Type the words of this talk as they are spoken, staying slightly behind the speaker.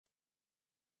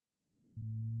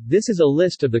This is a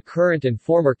list of the current and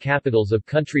former capitals of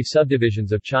country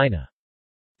subdivisions of China.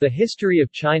 The history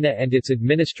of China and its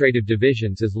administrative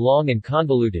divisions is long and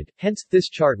convoluted, hence, this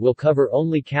chart will cover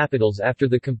only capitals after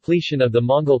the completion of the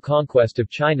Mongol conquest of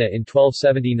China in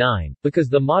 1279, because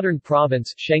the modern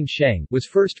province, Sheng, was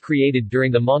first created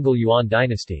during the Mongol Yuan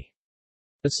dynasty.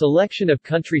 A selection of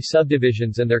country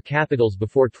subdivisions and their capitals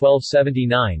before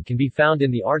 1279 can be found in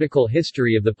the article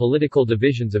History of the Political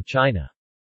Divisions of China.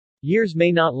 Years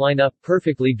may not line up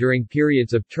perfectly during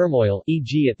periods of turmoil,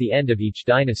 e.g. at the end of each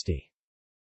dynasty.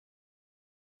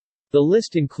 The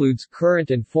list includes current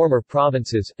and former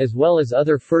provinces, as well as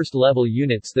other first-level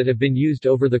units that have been used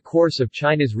over the course of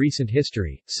China's recent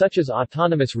history, such as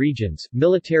autonomous regions,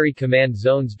 military command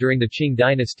zones during the Qing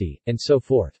dynasty, and so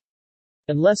forth.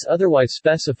 Unless otherwise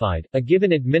specified, a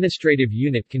given administrative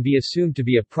unit can be assumed to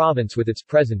be a province with its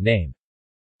present name.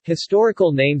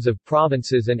 Historical names of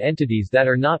provinces and entities that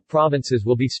are not provinces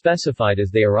will be specified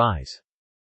as they arise.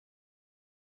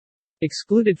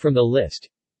 Excluded from the list: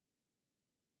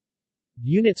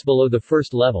 units below the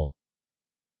first level,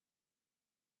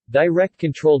 direct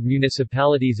controlled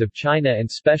municipalities of China and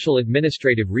special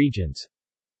administrative regions,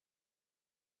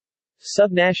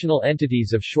 subnational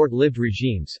entities of short-lived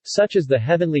regimes, such as the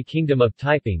Heavenly Kingdom of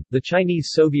Taiping, the Chinese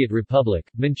Soviet Republic,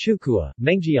 Manchukuo,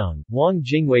 Mengjiang, Wang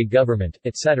Jingwei government,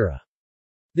 etc.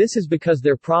 This is because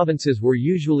their provinces were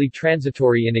usually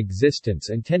transitory in existence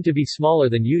and tend to be smaller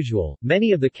than usual.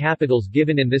 Many of the capitals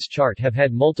given in this chart have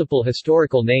had multiple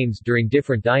historical names during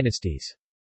different dynasties.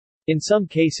 In some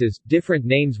cases, different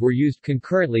names were used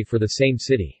concurrently for the same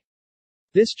city.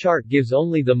 This chart gives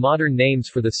only the modern names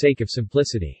for the sake of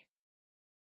simplicity.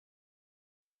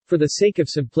 For the sake of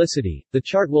simplicity, the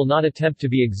chart will not attempt to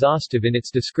be exhaustive in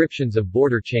its descriptions of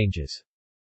border changes.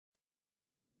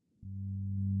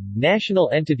 National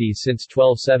entities since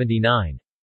 1279.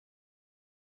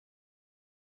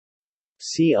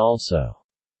 See also: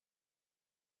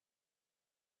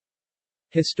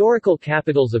 Historical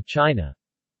capitals of China,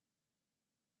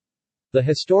 The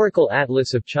Historical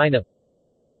Atlas of China,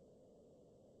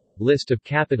 List of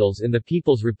capitals in the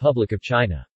People's Republic of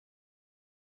China.